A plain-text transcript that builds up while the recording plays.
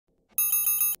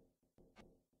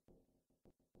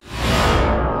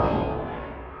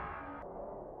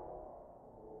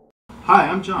Hi,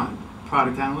 I'm John,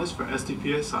 Product Analyst for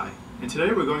SDPSI, and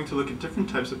today we're going to look at different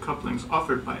types of couplings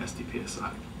offered by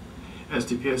SDPSI.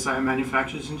 SDPSI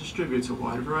manufactures and distributes a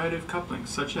wide variety of couplings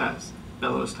such as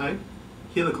Bellows type,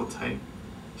 helical type,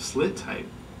 slit type,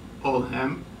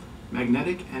 all-hem,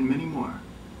 magnetic, and many more.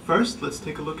 First, let's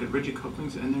take a look at rigid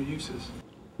couplings and their uses.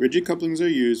 Rigid couplings are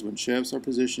used when shafts are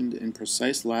positioned in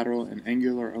precise lateral and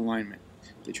angular alignment.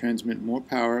 They transmit more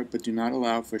power but do not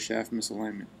allow for shaft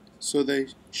misalignment, so they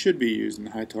should be used in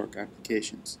high torque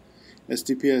applications.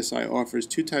 SDPSI offers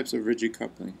two types of rigid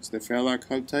couplings, the Fairloc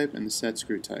Hub type and the set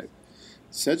screw type.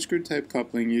 The set screw type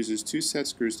coupling uses two set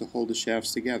screws to hold the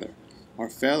shafts together. Our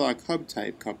Fairloc Hub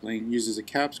type coupling uses a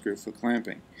cap screw for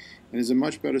clamping and is a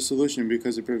much better solution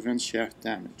because it prevents shaft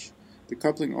damage. The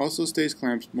coupling also stays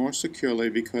clamped more securely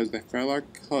because the Fairloc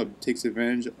Hub takes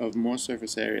advantage of more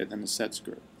surface area than the set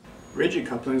screw. Rigid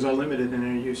couplings are limited in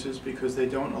their uses because they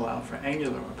don't allow for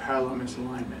angular or parallel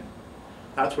misalignment.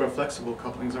 That's where flexible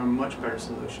couplings are a much better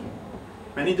solution.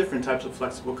 Many different types of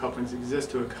flexible couplings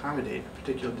exist to accommodate a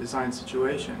particular design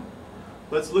situation.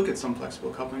 Let's look at some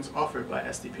flexible couplings offered by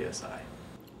SDPSI.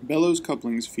 Bellows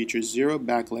couplings feature zero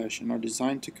backlash and are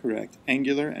designed to correct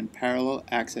angular and parallel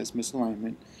axis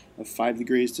misalignment of 5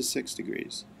 degrees to 6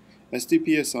 degrees.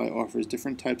 SDPSI offers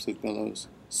different types of bellows,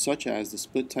 such as the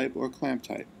split type or clamp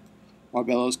type. Our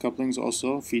bellows couplings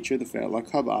also feature the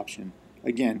Fairloc Hub option.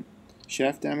 Again,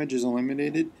 shaft damage is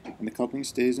eliminated and the coupling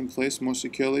stays in place more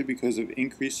securely because of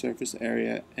increased surface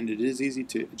area, and it is easy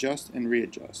to adjust and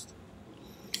readjust.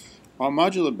 Our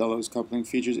modular bellows coupling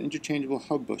features interchangeable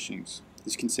hub bushings.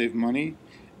 This can save money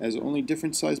as only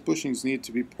different sized bushings need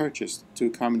to be purchased to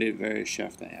accommodate various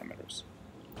shaft diameters.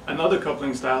 Another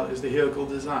coupling style is the helical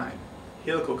design.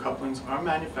 Helical couplings are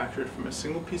manufactured from a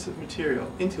single piece of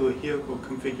material into a helical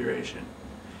configuration.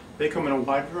 They come in a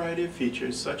wide variety of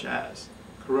features such as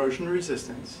corrosion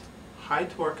resistance, high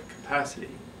torque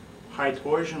capacity, high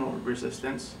torsional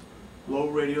resistance, low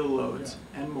radial loads,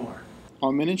 and more.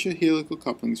 Our miniature helical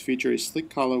couplings feature a slick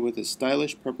collar with a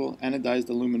stylish purple anodized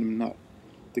aluminum nut.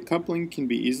 The coupling can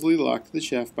be easily locked to the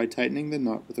shaft by tightening the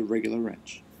nut with a regular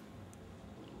wrench.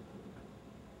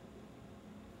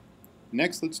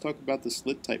 Next, let's talk about the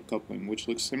slit type coupling, which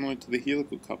looks similar to the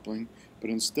helical coupling, but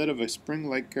instead of a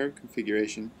spring-like curved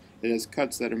configuration, it has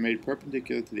cuts that are made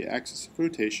perpendicular to the axis of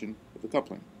rotation of the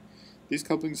coupling. These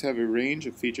couplings have a range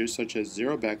of features such as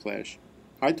zero backlash,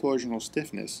 high torsional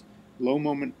stiffness, low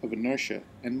moment of inertia,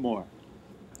 and more.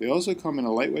 They also come in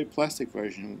a lightweight plastic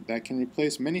version that can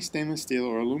replace many stainless steel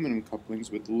or aluminum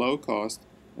couplings with low cost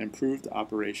and improved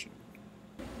operation.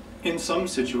 In some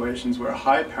situations where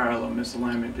high parallel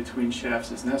misalignment between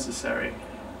shafts is necessary,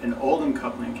 an Oldham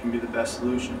coupling can be the best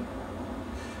solution.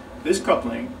 This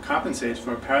coupling compensates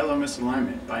for a parallel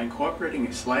misalignment by incorporating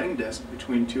a sliding disc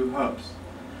between two hubs.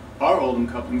 Our Oldham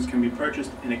couplings can be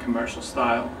purchased in a commercial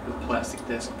style with plastic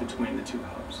disc between the two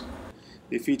hubs.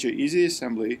 They feature easy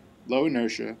assembly, low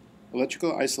inertia,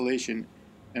 electrical isolation,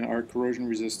 and are corrosion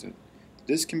resistant.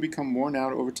 The disc can become worn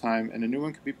out over time, and a new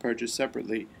one can be purchased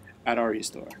separately at our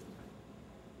e-store.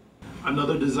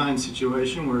 Another design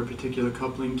situation where a particular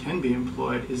coupling can be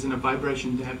employed is in a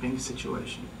vibration damping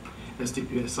situation.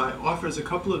 SDPSI offers a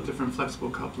couple of different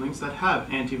flexible couplings that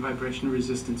have anti-vibration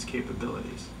resistance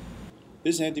capabilities.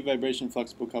 This anti-vibration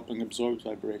flexible coupling absorbs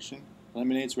vibration,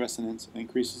 eliminates resonance, and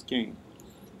increases gain.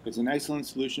 It's an excellent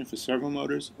solution for servo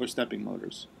motors or stepping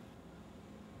motors.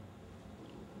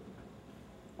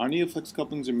 Our NeoFlex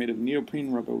couplings are made of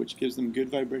neoprene rubber, which gives them good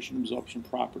vibration absorption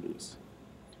properties.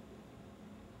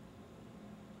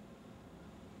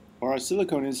 Our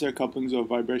silicone insert couplings are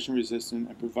vibration resistant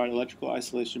and provide electrical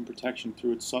isolation protection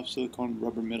through its soft silicone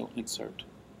rubber middle insert.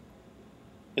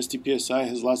 SDPSI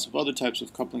has lots of other types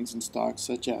of couplings in stock,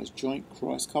 such as joint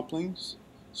cross couplings,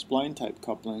 spline type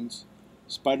couplings,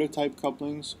 spider type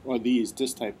couplings, or these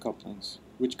disc type couplings,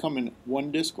 which come in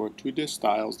 1 disc or 2 disc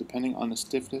styles depending on the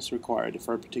stiffness required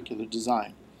for a particular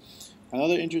design.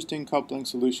 Another interesting coupling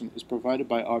solution is provided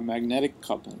by our magnetic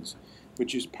couplings,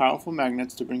 which use powerful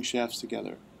magnets to bring shafts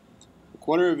together. A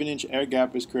 1/4 inch air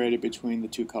gap is created between the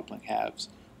two coupling halves,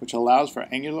 which allows for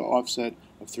angular offset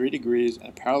of 3 degrees and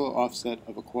a parallel offset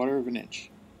of a 1/4 inch.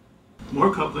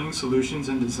 More coupling solutions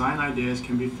and design ideas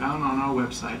can be found on our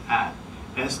website at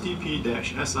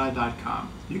sdp-si.com.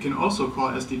 You can also call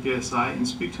SDPSI and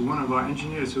speak to one of our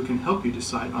engineers who can help you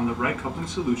decide on the right coupling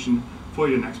solution for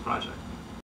your next project.